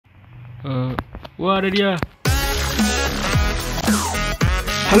Eh, Wah, ada dia.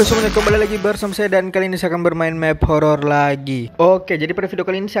 Halo semuanya, kembali lagi bersama saya dan kali ini saya akan bermain map horror lagi. Oke, jadi pada video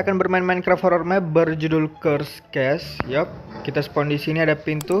kali ini saya akan bermain Minecraft horror map berjudul Curse Case. Yup, kita spawn di sini, ada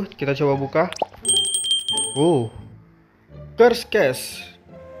pintu, kita coba buka. Curse Case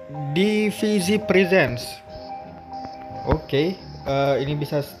Divisi Presents. Oke, ini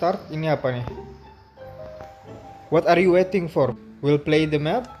bisa start. Ini apa nih? What are you waiting for? We'll play the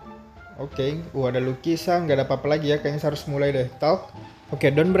map. Oke, ada lukisan, nggak ada apa-apa lagi ya. Kayaknya saya harus mulai deh. Talk. Oke,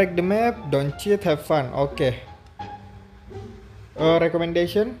 don't break the map, don't cheat, have fun. Oke.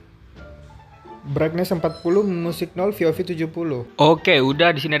 Recommendation. Brightness 40, musik 0, VOV 70. Oke, udah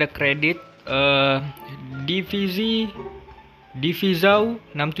di sini ada kredit. Divisi Divisau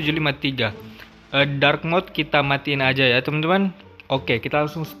 6753. Dark mode kita matiin aja ya, teman-teman. Oke, kita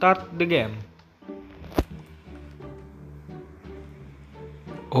langsung start the game.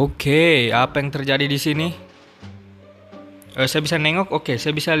 Oke, apa yang terjadi di sini? Saya bisa nengok. Oke,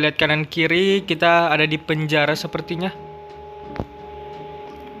 saya bisa lihat kanan kiri. Kita ada di penjara sepertinya.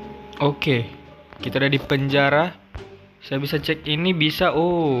 Oke, kita ada di penjara. Saya bisa cek ini, bisa.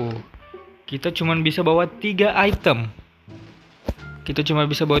 Oh, kita cuma bisa bawa 3 item. Kita cuma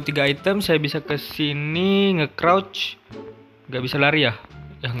bisa bawa 3 item. Saya bisa ke sini nge-crouch. Nggak bisa lari ya?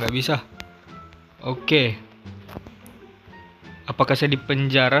 Ya nggak bisa. Oke. Apakah saya di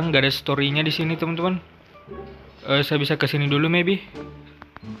penjara? Nggak ada story-nya di sini, teman-teman. Saya bisa ke sini dulu maybe.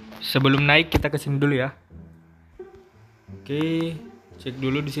 Sebelum naik kita ke sini dulu ya. Oke, cek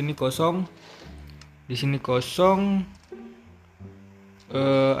dulu di sini kosong. Di sini kosong.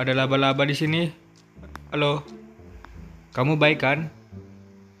 Ada laba-laba di sini. Halo. Kamu baik kan?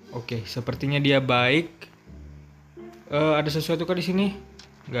 Oke, sepertinya dia baik. Ada sesuatu kah di sini?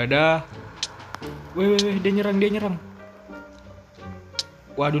 Nggak ada. Weh, dia nyerang.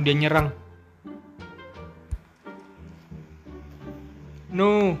 Waduh, dia nyerang.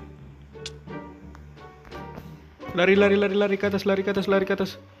 No. Lari ke atas. Lari ke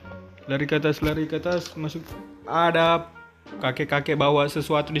atas, masuk. Ada kakek bawa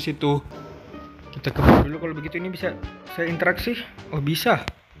sesuatu di situ. Kita kembali dulu, kalau begitu ini bisa saya interaksi. Oh, bisa.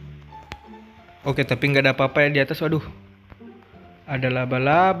 Oke, tapi nggak ada apa-apa ya di atas. Waduh. Ada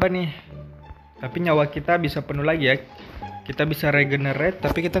laba-laba nih. Tapi nyawa kita bisa penuh lagi ya. Kita bisa regenerate,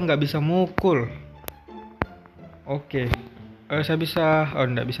 tapi kita nggak bisa mukul. Oke. Saya bisa,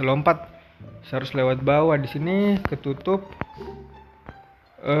 nggak bisa lompat. Saya harus lewat bawah. Di sini ketutup.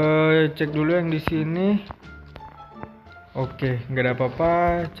 Cek dulu yang di sini. Oke, nggak ada apa-apa.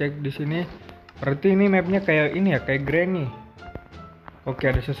 Cek di sini. Berarti ini mapnya kayak ini ya, kayak granny. Oke,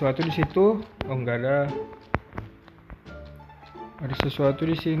 ada sesuatu di situ. Oh, nggak ada. Ada sesuatu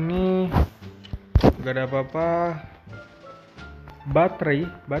di sini. Nggak ada apa-apa. Baterai.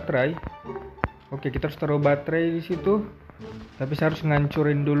 Oke, kita harus taruh baterai di situ. Tapi saya harus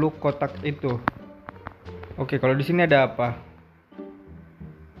ngancurin dulu kotak itu. Oke, kalau di sini ada apa?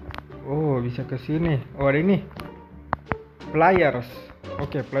 Oh, bisa ke sini. Oh, ada ini. Pliers.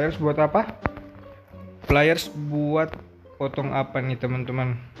 Oke, pliers buat apa? Pliers buat potong apa nih,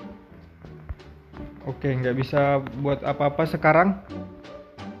 teman-teman? Oke, nggak bisa buat apa-apa sekarang.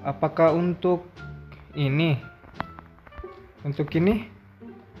 Apakah untuk ini? Untuk ini?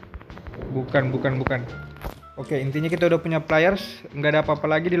 Bukan. Oke, intinya kita udah punya pliers. Nggak ada apa-apa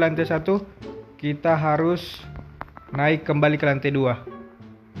lagi di lantai 1. Kita harus naik kembali ke lantai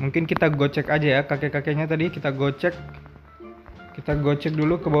 2. Mungkin kita gocek aja ya kakek-kakeknya tadi. Kita gocek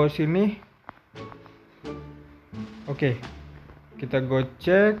dulu ke bawah sini. Oke, kita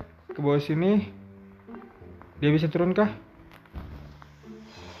gocek ke bawah sini. Dia bisa turun kah?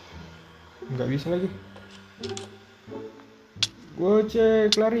 Nggak bisa lagi.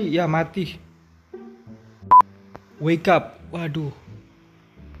 Gocek, lari. Ya, mati. Wake up. Waduh.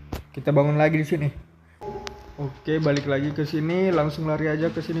 Kita bangun lagi di sini. Oke, balik lagi ke sini. Langsung lari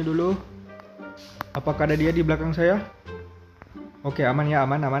aja ke sini dulu. Apakah ada dia di belakang saya? Oke, aman ya,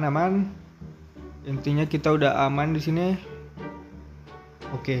 aman. Intinya kita udah aman di sini.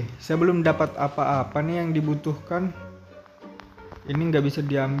 Oke, saya belum dapat apa-apa nih yang dibutuhkan. Ini nggak bisa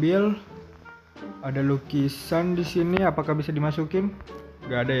diambil. Ada lukisan di sini. Apakah bisa dimasukin?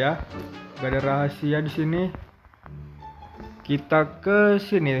 Nggak ada ya. Nggak ada rahasia di sini. Kita ke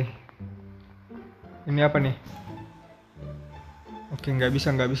sini. Ini apa nih? Oke, nggak bisa.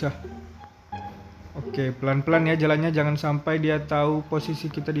 Oke, pelan-pelan ya jalannya, jangan sampai dia tahu posisi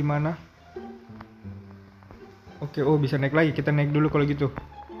kita di mana. Oke, bisa naik lagi. Kita naik dulu kalau gitu.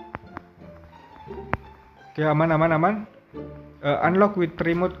 Oke, aman. Unlock with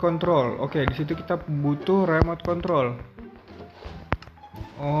remote control. Oke, di situ kita butuh remote control.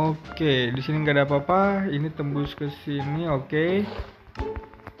 Oke, di sini nggak ada apa-apa. Ini tembus ke sini. Oke.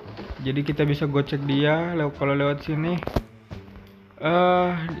 Jadi kita bisa gocek dia kalau lewat sini.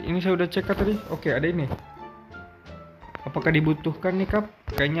 Ini saya udah cek tadi. Oke, ada ini. Apakah dibutuhkan nih, Kap?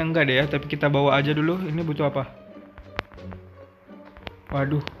 Kayaknya enggak deh ya, tapi kita bawa aja dulu. Ini butuh apa?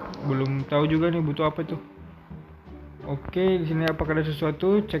 Waduh, belum tahu juga nih butuh apa itu. Oke, di sini apakah ada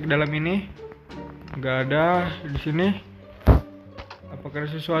sesuatu? Cek dalam ini. Nggak ada di sini. Apakah ada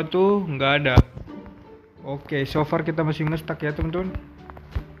sesuatu? Nggak ada. Oke, so far kita masih ngestak ya teman-teman.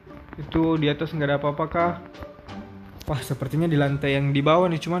 Itu di atas nggak ada apa-apa kah? Wah, sepertinya di lantai yang di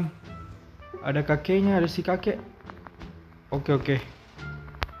bawah nih cuman ada kakeknya, ada si kakek. Oke.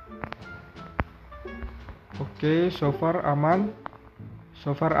 Oke, so far aman.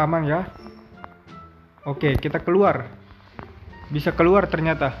 So far aman ya. Oke, kita keluar. Bisa keluar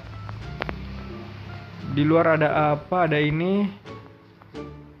ternyata. Di luar ada apa? Ada ini.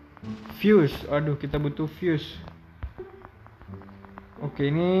 Fuse. Aduh, kita butuh fuse.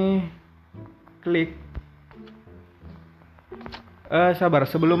 Oke, ini klik. Sabar,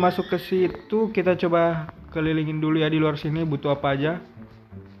 sebelum masuk ke situ kita coba kelilingin dulu ya di luar sini butuh apa aja.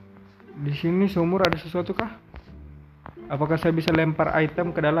 Di sini sumur ada sesuatu kah? Apakah saya bisa lempar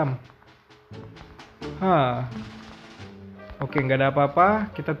item ke dalam? Oke, nggak ada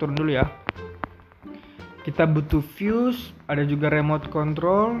apa-apa. Kita turun dulu ya. Kita butuh fuse, ada juga remote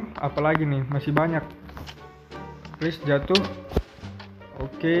control, apalagi nih, masih banyak. Please jatuh.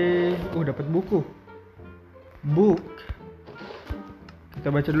 Oke, dapat buku. Book.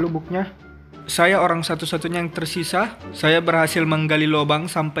 Kita baca dulu bukunya. Saya orang satu-satunya yang tersisa. Saya berhasil menggali lubang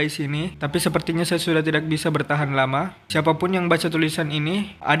sampai sini, tapi sepertinya saya sudah tidak bisa bertahan lama. Siapapun yang baca tulisan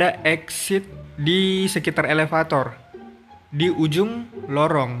ini, ada exit di sekitar elevator, di ujung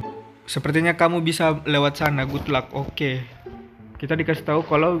lorong. Sepertinya kamu bisa lewat sana, good luck. Oke. Kita dikasih tahu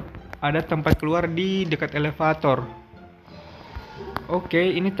kalau ada tempat keluar di dekat elevator. Oke,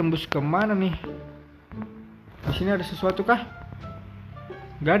 ini tembus ke mana nih? Di sini ada sesuatu kah?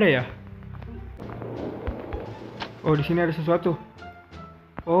 Gak ada ya? Oh, di sini ada sesuatu.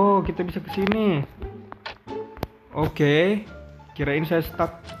 Oh, kita bisa ke sini. Oke. Kirain saya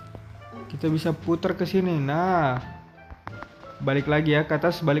stuck. Kita bisa putar ke sini. Nah, balik lagi ya ke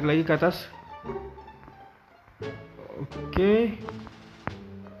atas, balik lagi ke atas. Oke.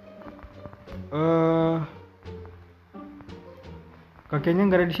 Kakeknya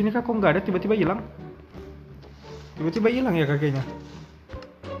nggak ada di sini kah? Kok nggak ada? Tiba-tiba hilang. Tiba-tiba hilang ya kakeknya.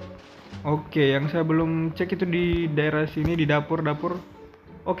 Oke, yang saya belum cek itu di daerah sini, di dapur.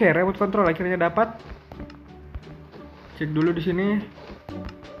 Oke, remote control akhirnya dapat. Cek dulu di sini.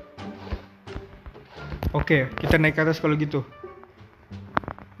 Oke, kita naik ke atas kalau gitu.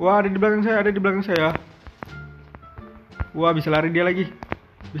 Wah, ada di belakang saya. Wah, bisa lari dia lagi.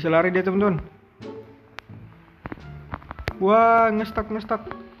 Bisa lari dia, teman-teman. Wah, ngestak.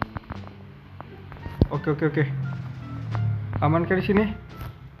 Oke. Aman kan di sini?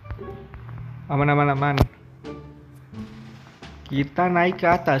 Aman. Kita naik ke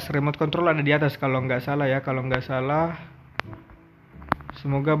atas. Remote control ada di atas kalau nggak salah ya.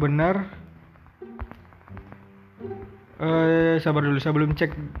 Semoga benar. Sabar dulu, saya belum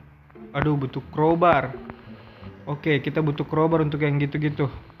cek. Aduh, butuh crowbar. Oke, kita butuh crowbar untuk yang gitu-gitu.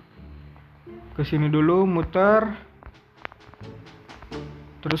 Kesini dulu, muter.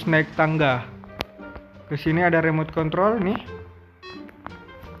 Terus naik tangga. Kesini ada remote control nih.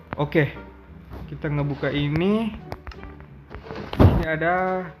 Oke, kita ngebuka ini. Ini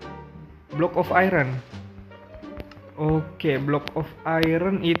ada block of iron. Oke, block of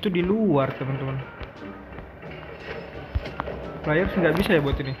iron itu di luar, teman-teman. Player nggak bisa ya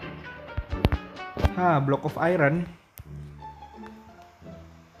buat ini. Block of iron.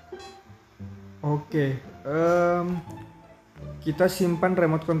 Oke, kita simpan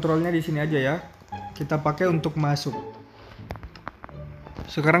remote controlnya di sini aja ya. Kita pakai untuk masuk.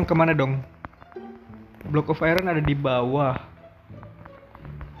 Sekarang kemana dong? Block of iron ada di bawah.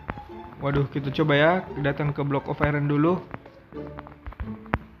 Waduh, kita coba ya datang ke block of iron dulu.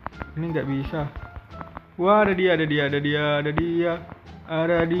 Ini nggak bisa. Wah, ada dia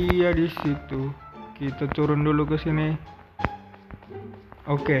di situ. Kita turun dulu ke sini.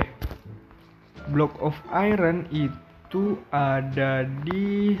 Oke. Block of iron itu ada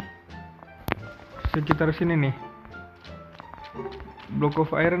di sekitar sini nih. Block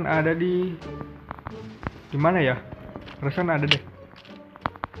of iron ada di mana ya? Perasaan ada deh.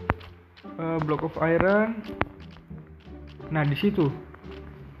 Block of iron. Nah, di situ.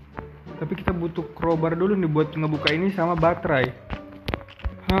 Tapi kita butuh crowbar dulu nih buat ngebuka ini sama baterai.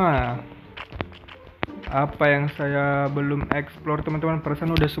 Apa yang saya belum explore teman-teman?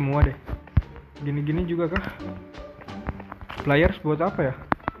 Perasaan udah semua deh. Gini-gini juga kah? Flyers buat apa ya?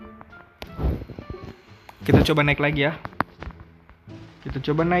 Kita coba naik lagi ya. Kita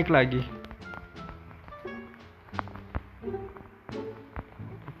coba naik lagi.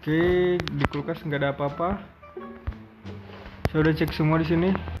 Oke, di kulkas nggak ada apa-apa. Saya udah cek semua di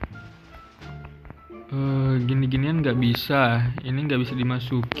sini. Gini-ginian nggak bisa. Ini nggak bisa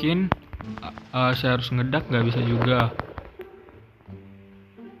dimasukin. Saya harus ngedak, nggak bisa juga.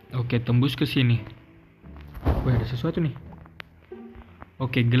 Oke, tembus ke sini. Wah, ada sesuatu nih.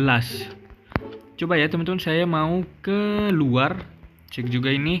 Oke, gelas. Coba ya teman-teman, saya mau keluar. Cek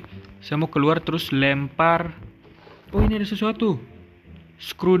juga ini. Saya mau keluar terus lempar. Oh, ini ada sesuatu.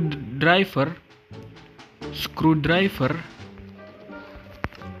 Screwdriver.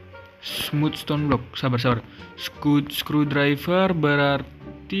 Smooth stone block. Sabar. Screwdriver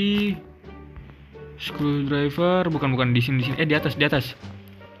berarti screwdriver bukan di sini. Di atas.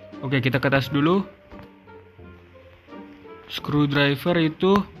 Oke, kita ke atas dulu. Screwdriver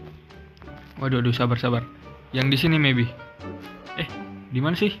itu, waduh, sabar. Yang di sini maybe. Di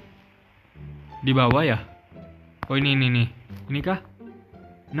mana sih? Di bawah ya? Oh, ini. Ini kah?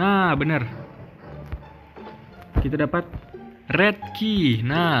 Nah, bener. Kita dapat red key.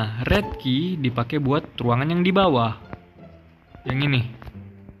 Nah, red key dipakai buat ruangan yang di bawah. Yang ini.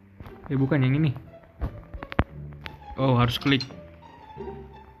 Bukan yang ini. Oh, harus klik.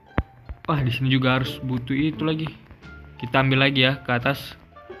 Wah, di sini juga harus butuh itu lagi. Kita ambil lagi ya ke atas.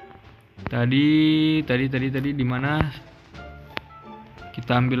 Tadi di mana?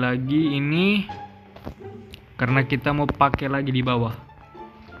 Kita ambil lagi ini karena kita mau pakai lagi di bawah.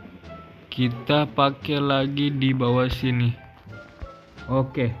 Kita pakai lagi di bawah sini.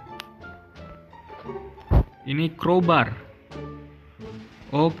 Oke. Ini crowbar.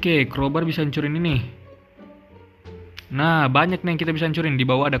 Oke, crowbar bisa hancurin ini. Nah, banyak nih yang kita bisa hancurin. Di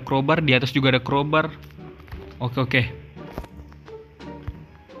bawah ada crowbar, di atas juga ada crowbar. Oke.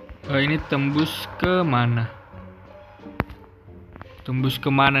 Ini tembus ke mana? Tembus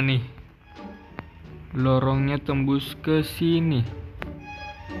ke mana nih? Lorongnya tembus ke sini.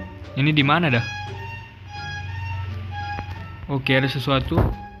 Ini di mana dah? Oke, ada sesuatu.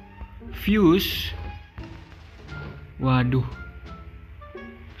 Fuse. Waduh.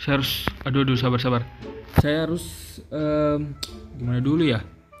 Saya harus, aduh, sabar. Saya harus gimana dulu ya?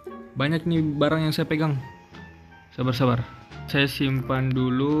 Banyak nih barang yang saya pegang. Sabar. Saya simpan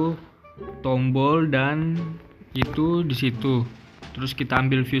dulu tombol dan itu di situ. Terus kita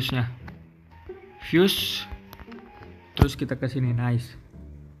ambil fuse-nya. Terus kita ke sini. Nice.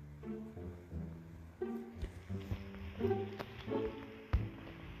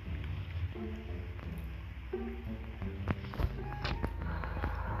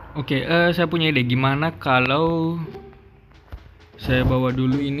 Oke, saya punya ide. Gimana kalau saya bawa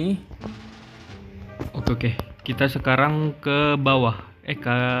dulu ini? Oke. Kita sekarang ke bawah.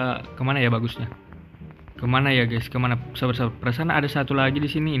 Kemana ya bagusnya? Kemana ya guys? Kemana? Sabar. Perasaan ada satu lagi di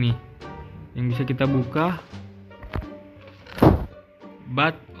sini ini yang bisa kita buka.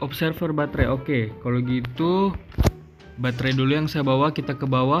 Observer baterai. Oke, kalau gitu baterai dulu yang saya bawa. Kita ke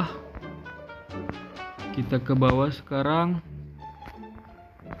bawah. Sekarang.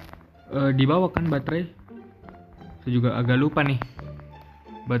 Di bawah kan baterai. Saya juga agak lupa nih.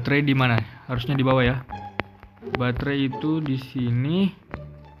 Baterai di mana? Harusnya di bawah ya. Baterai itu di sini.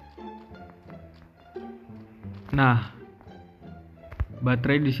 Nah,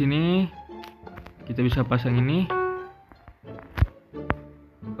 baterai di sini. Kita bisa pasang ini.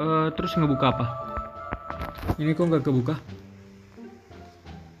 Terus ngebuka apa? Ini kok nggak kebuka?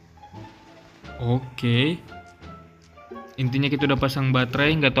 Oke. Intinya kita udah pasang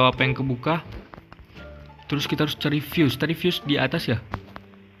baterai, nggak tahu apa yang kebuka. Terus kita harus cari fuse. Tadi fuse di atas ya?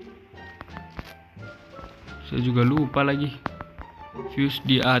 Saya juga lupa lagi. Fuse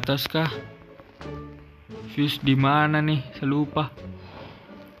di atas kah? Fuse di mana nih? Saya lupa.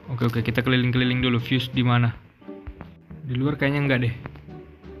 Oke, kita keliling-keliling dulu. Fuse di mana? Di luar kayaknya enggak deh.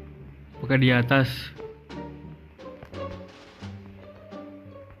 Apakah di atas?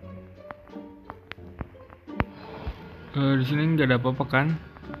 Di sini nggak ada apa-apa kan?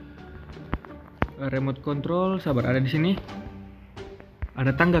 Remote control, sabar, ada di sini.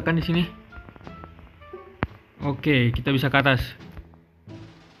 Ada tangga kan di sini? Oke, kita bisa ke atas.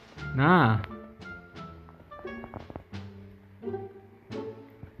 Nah,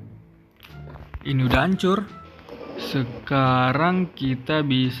 ini udah hancur. Sekarang kita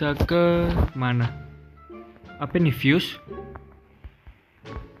bisa ke mana? Apa nih, fuse?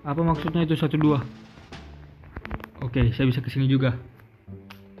 Apa maksudnya itu 1, 2? Oke, saya bisa ke sini juga.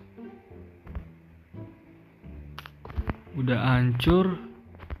 Udah hancur.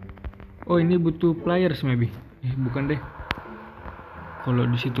 Oh, ini butuh pliers maybe. Bukan deh. Kalau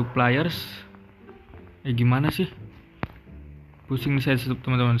di situ pliers, gimana sih? Pusing nih saya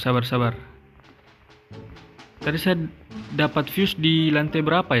teman-teman. Sabar. Tadi saya dapat fuse di lantai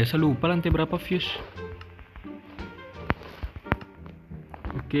berapa ya? Saya lupa lantai berapa fuse.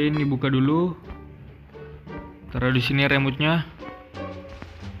 Oke, ini buka dulu. Taruh di sini remote-nya.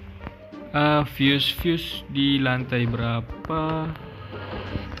 Fuse di lantai berapa?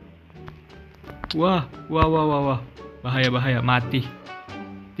 Wah. Bahaya, mati.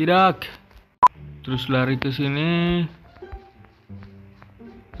 Tidak. Terus lari ke sini.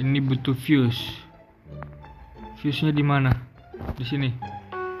 Ini butuh fuse. Fuse-nya di mana? Di sini.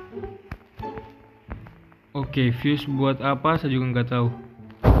 Oke, fuse buat apa? Saya juga nggak tahu.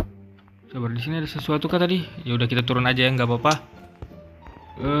 Sabar, di sini ada sesuatu kah tadi? Ya udah kita turun aja ya, nggak apa-apa.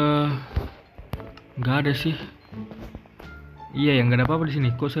 Nggak ada sih. Iya ya, nggak ada apa-apa di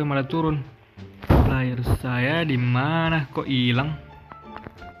sini. Kok saya malah turun? Player saya di mana? Kok hilang?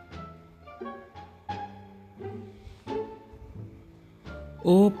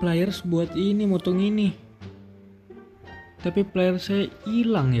 Oh, pliers buat ini, motong ini. Tapi player saya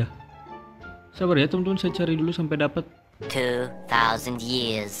hilang ya. Sabar ya teman-teman, saya cari dulu sampai dapat. 2000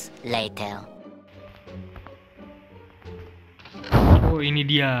 years later. Oh, ini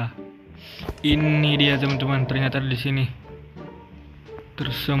dia. Ini dia teman-teman, ternyata di sini.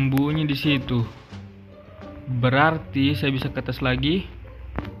 Tersembunyi di situ. Berarti saya bisa ke atas lagi.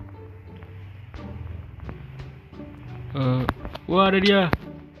 Wah, ada dia.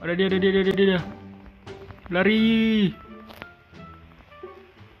 Ada dia. Lari.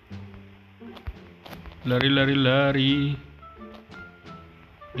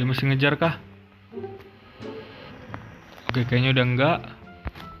 Dia masih ngejar kah? Oke, kayaknya udah enggak.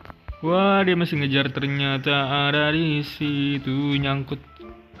 Wah, dia masih ngejar, ternyata ada di situ nyangkut.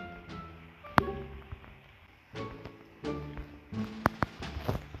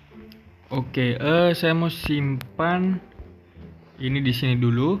 Oke, saya mau simpan ini di sini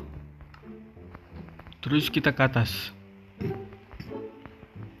dulu. Terus kita ke atas.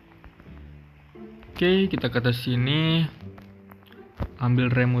 Oke, kita ke atas sini.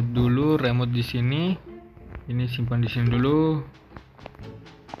 Ambil remote dulu, remote di sini. Ini simpan di sini dulu.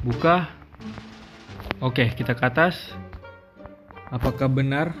 Buka. Oke, kita ke atas. Apakah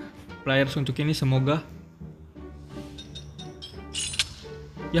benar pliers untuk ini? Semoga.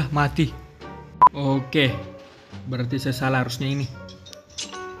 Yah, mati. Oke, berarti saya salah harusnya ini.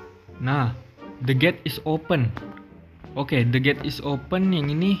 Nah, the gate is open. Oke, the gate is open.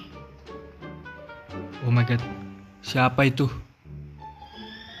 Yang ini. Oh my god, siapa itu?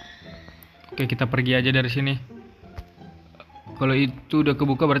 Oke, kita pergi aja dari sini. Kalau itu udah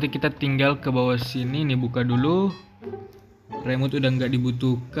kebuka berarti kita tinggal ke bawah sini. Nih, buka dulu. Remote udah nggak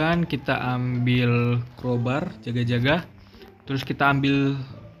dibutuhkan. Kita ambil crowbar, jaga-jaga. Terus kita ambil.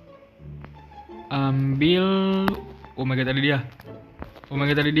 Oh my god, tadi dia.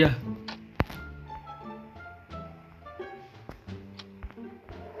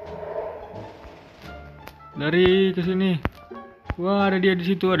 Lari ke sini. Wah, ada dia di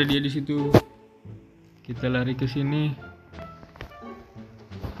situ. Kita lari ke sini.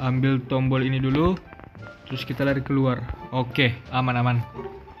 Ambil tombol ini dulu. Terus kita lari keluar. Oke, aman.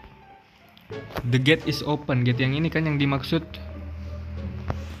 The gate is open. Gate yang ini kan yang dimaksud.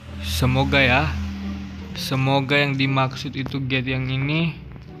 Semoga ya. Semoga yang dimaksud itu gate yang ini.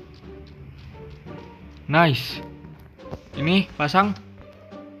 Nice. Ini pasang.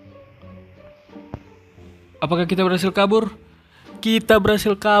 Apakah kita berhasil kabur? Kita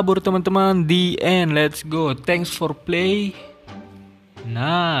berhasil kabur teman-teman. The end. Let's go. Thanks for play.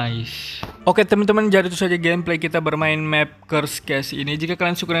 Nice. Oke teman-teman, jadi itu saja gameplay kita bermain map Curse Case ini. Jika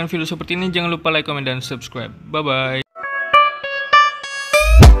kalian suka dengan video seperti ini, jangan lupa like, comment, dan subscribe. Bye bye.